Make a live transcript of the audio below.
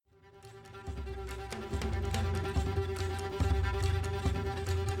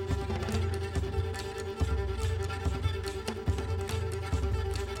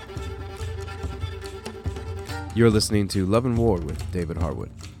You're listening to Love and War with David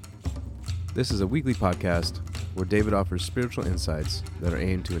Harwood. This is a weekly podcast where David offers spiritual insights that are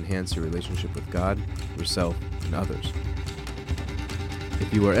aimed to enhance your relationship with God, yourself, and others.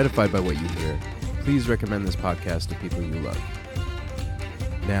 If you are edified by what you hear, please recommend this podcast to people you love.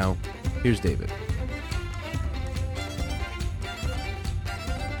 Now, here's David.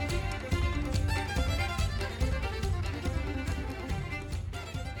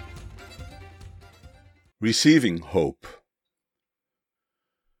 Receiving hope.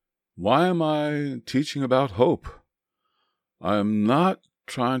 Why am I teaching about hope? I'm not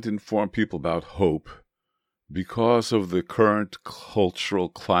trying to inform people about hope because of the current cultural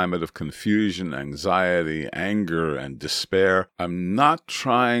climate of confusion, anxiety, anger, and despair. I'm not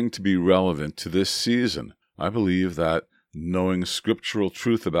trying to be relevant to this season. I believe that knowing scriptural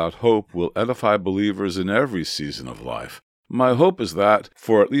truth about hope will edify believers in every season of life. My hope is that,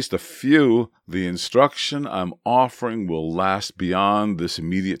 for at least a few, the instruction I'm offering will last beyond this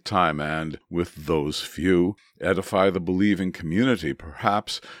immediate time and, with those few, edify the believing community.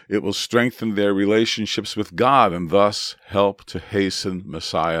 Perhaps it will strengthen their relationships with God and thus help to hasten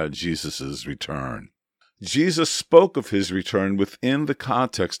Messiah Jesus' return. Jesus spoke of his return within the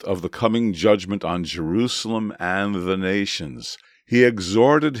context of the coming judgment on Jerusalem and the nations. He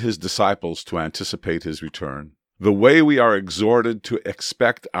exhorted his disciples to anticipate his return. The way we are exhorted to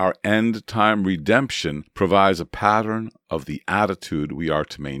expect our end-time redemption provides a pattern of the attitude we are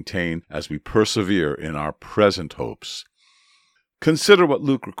to maintain as we persevere in our present hopes. Consider what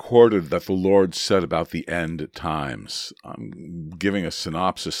Luke recorded that the Lord said about the end times. I'm giving a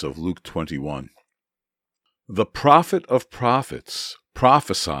synopsis of Luke 21. The prophet of prophets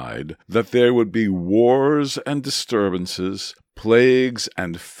prophesied that there would be wars and disturbances, plagues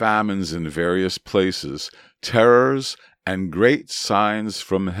and famines in various places, terrors and great signs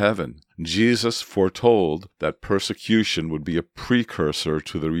from heaven. Jesus foretold that persecution would be a precursor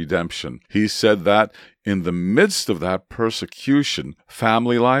to the redemption. He said that in the midst of that persecution,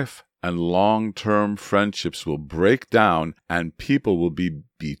 family life and long-term friendships will break down and people will be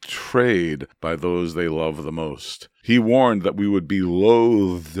betrayed by those they love the most. He warned that we would be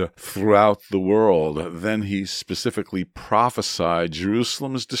loathed throughout the world. Then he specifically prophesied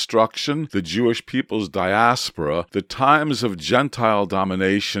Jerusalem's destruction, the Jewish people's diaspora, the times of Gentile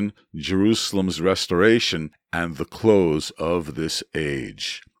domination, Jerusalem's restoration, and the close of this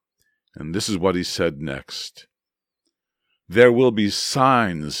age. And this is what he said next. There will be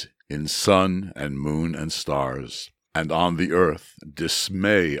signs in sun and moon and stars, and on the earth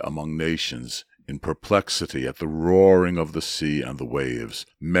dismay among nations, in perplexity at the roaring of the sea and the waves,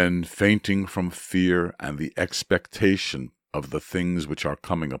 men fainting from fear and the expectation of the things which are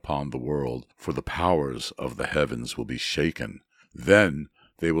coming upon the world, for the powers of the heavens will be shaken. Then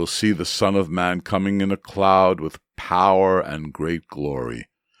they will see the Son of Man coming in a cloud with power and great glory.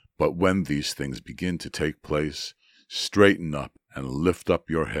 But when these things begin to take place, straighten up and lift up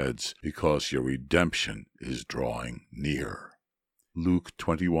your heads, because your redemption is drawing near. Luke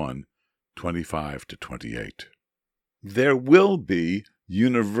 21, 25-28. There will be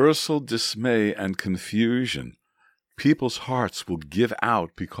universal dismay and confusion. People's hearts will give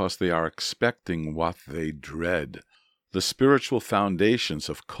out because they are expecting what they dread. The spiritual foundations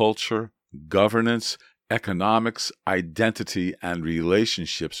of culture, governance, economics, identity, and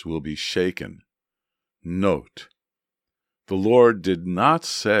relationships will be shaken. Note, the Lord did not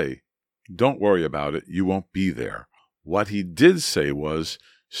say, don't worry about it, you won't be there. What he did say was,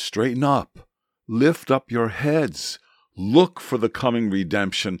 straighten up, lift up your heads, look for the coming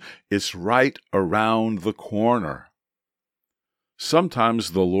redemption. It's right around the corner.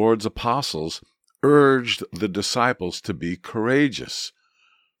 Sometimes the Lord's apostles urged the disciples to be courageous.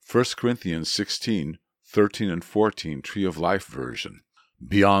 1 Corinthians 16, 13 and 14, Tree of Life version.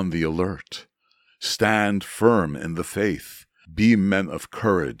 Be on the alert. Stand firm in the faith. Be men of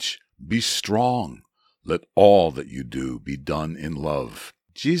courage. Be strong. Let all that you do be done in love.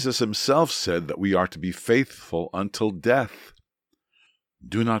 Jesus himself said that we are to be faithful until death.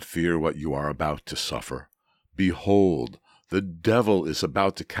 Do not fear what you are about to suffer. Behold, the devil is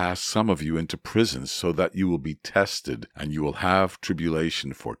about to cast some of you into prison so that you will be tested, and you will have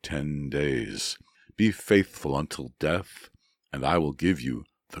tribulation for 10 days. Be faithful until death, and I will give you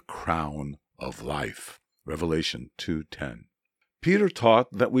the crown of life. Revelation 2:10. Peter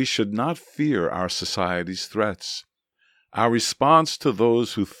taught that we should not fear our society's threats. Our response to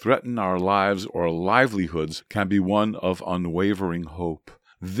those who threaten our lives or livelihoods can be one of unwavering hope.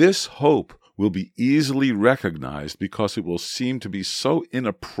 This hope will be easily recognized because it will seem to be so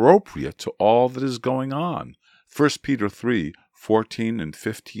inappropriate to all that is going on. 1 Peter 3:14 and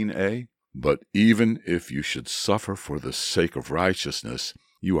 15a. But even if you should suffer for the sake of righteousness,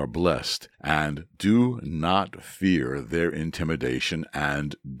 you are blessed, and do not fear their intimidation,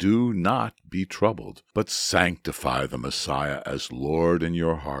 and do not be troubled, but sanctify the Messiah as Lord in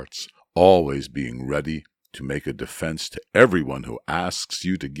your hearts, always being ready to make a defense to everyone who asks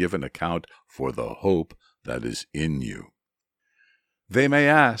you to give an account for the hope that is in you. They may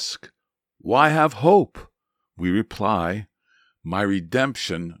ask, "Why have hope?" We reply, "My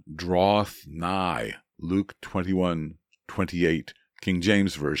redemption draweth nigh." Luke 21:28, King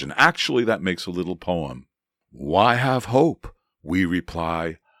James Version. Actually, that makes a little poem. Why have hope? We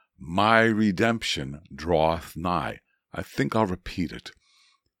reply, "My redemption draweth nigh." I think I'll repeat it.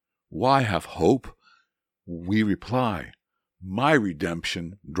 Why have hope? We reply, "My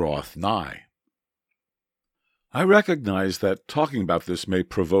redemption draweth nigh." I recognize that talking about this may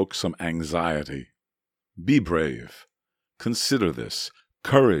provoke some anxiety. Be brave. Consider this.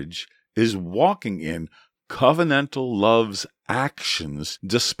 Courage is walking in covenantal love's actions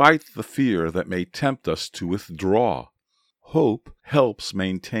despite the fear that may tempt us to withdraw. Hope helps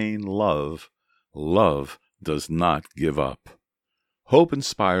maintain love. Love does not give up. Hope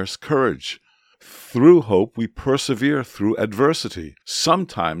inspires courage. Through hope, we persevere through adversity.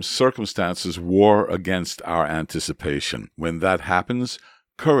 Sometimes circumstances war against our anticipation. When that happens,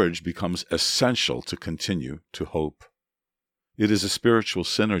 courage becomes essential to continue to hope. It is a spiritual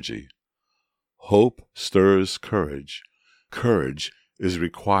synergy. Hope stirs courage. Courage is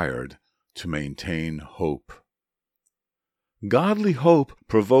required to maintain hope. Godly hope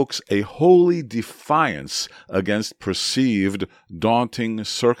provokes a holy defiance against perceived daunting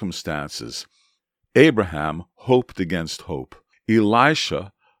circumstances. Abraham hoped against hope.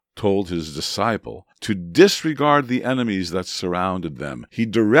 Elisha told his disciple to disregard the enemies that surrounded them. He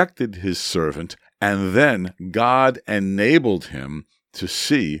directed his servant, and then God enabled him to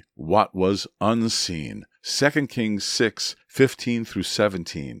see what was unseen. 2 Kings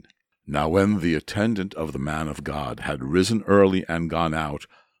 6:15-17. Now when the attendant of the man of God had risen early and gone out,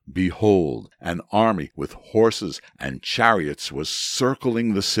 behold, an army with horses and chariots was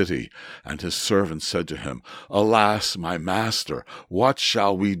circling the city. And his servant said to him, "Alas, my master, what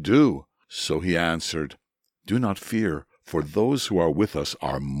shall we do?" So he answered, "Do not fear, for those who are with us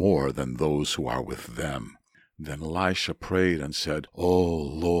are more than those who are with them." Then Elisha prayed and said, "O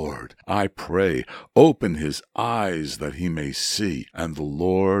Lord, I pray, open his eyes that he may see." And the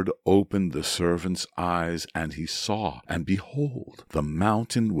Lord opened the servant's eyes, and he saw. And behold, the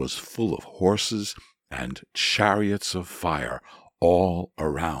mountain was full of horses and chariots of fire all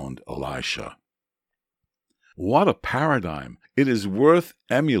around Elisha. What a paradigm! It is worth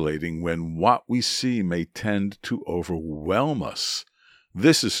emulating when what we see may tend to overwhelm us.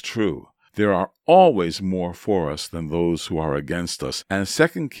 This is true. There are always more for us than those who are against us. And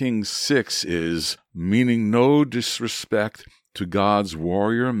 2 Kings 6 is, meaning no disrespect to God's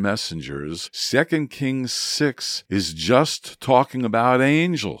warrior messengers, 2 Kings 6 is just talking about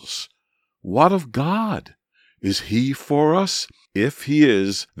angels. What of God? Is he for us? If he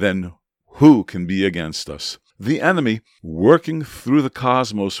is, then who can be against us? The enemy, working through the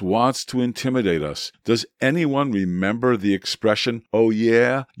cosmos, wants to intimidate us. Does anyone remember the expression, "Oh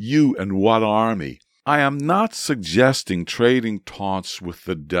yeah, you and what army?" I am not suggesting trading taunts with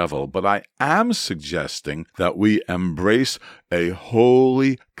the devil, but I am suggesting that we embrace a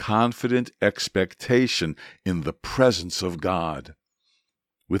holy, confident expectation in the presence of God.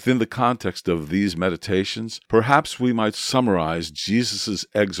 Within the context of these meditations, perhaps we might summarize Jesus'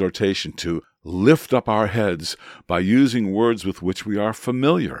 exhortation to lift up our heads by using words with which we are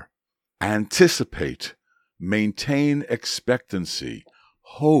familiar. Anticipate, maintain expectancy,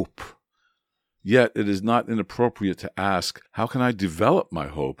 hope. Yet it is not inappropriate to ask, how can I develop my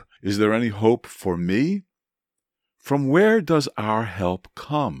hope? Is there any hope for me? From where does our help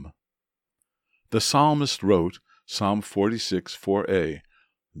come? The psalmist wrote, Psalm 46:4a,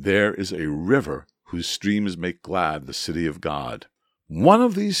 "There is a river whose streams make glad the city of God." One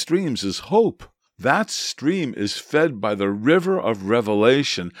of these streams is hope. That stream is fed by the river of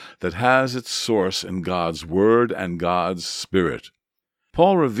revelation that has its source in God's Word and God's Spirit.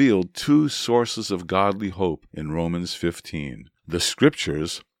 Paul revealed two sources of godly hope in Romans 15, the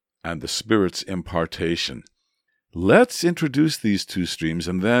Scriptures and the Spirit's impartation. Let's introduce these two streams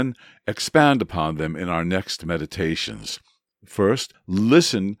and then expand upon them in our next meditations. First,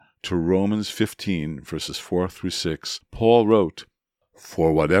 listen to Romans 15, verses 4-6. Paul wrote,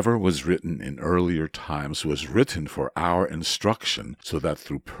 "For whatever was written in earlier times was written for our instruction, so that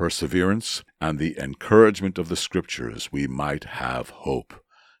through perseverance and the encouragement of the Scriptures we might have hope.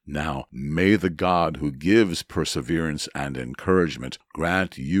 Now may the God who gives perseverance and encouragement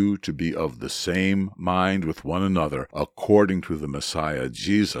grant you to be of the same mind with one another according to the Messiah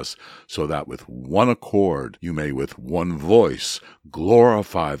Jesus, so that with one accord you may with one voice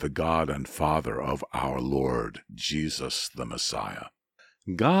glorify the God and Father of our Lord Jesus the Messiah.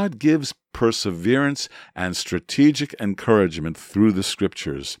 God gives perseverance and strategic encouragement through the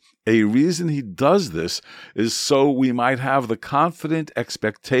Scriptures. A reason he does this is so we might have the confident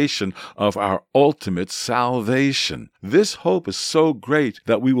expectation of our ultimate salvation. This hope is so great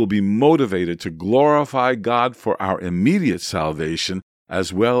that we will be motivated to glorify God for our immediate salvation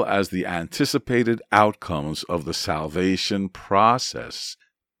as well as the anticipated outcomes of the salvation process.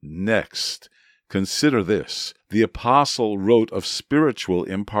 Next, consider this. The apostle wrote of spiritual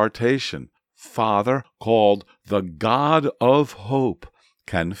impartation. Father, called the God of hope,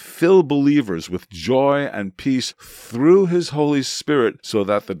 can fill believers with joy and peace through his Holy Spirit so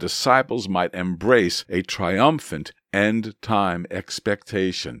that the disciples might embrace a triumphant end-time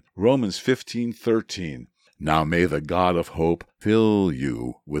expectation. Romans 15:13. Now may the God of hope fill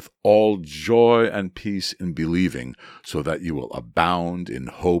you with all joy and peace in believing, so that you will abound in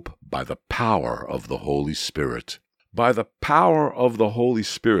hope by the power of the Holy Spirit. By the power of the Holy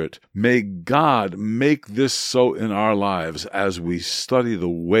Spirit, may God make this so in our lives as we study the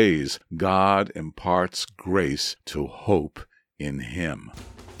ways God imparts grace to hope in Him.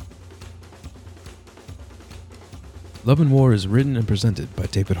 Love and War is written and presented by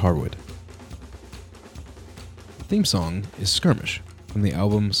David Harwood. The theme song is Skirmish from the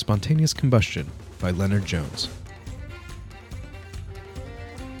album Spontaneous Combustion by Leonard Jones.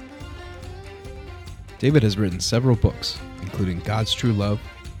 David has written several books, including God's True Love,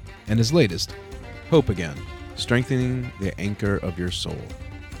 and his latest, Hope Again, Strengthening the Anchor of Your Soul,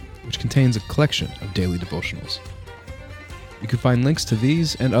 which contains a collection of daily devotionals. You can find links to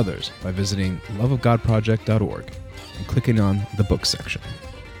these and others by visiting loveofgodproject.org and clicking on the books section.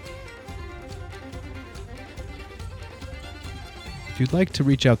 If you'd like to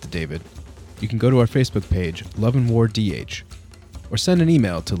reach out to David, you can go to our Facebook page, Love and War DH, or send an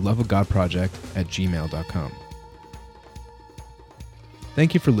email to loveofgodproject@gmail.com.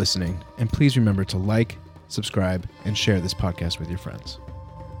 Thank you for listening, and please remember to like, subscribe, and share this podcast with your friends.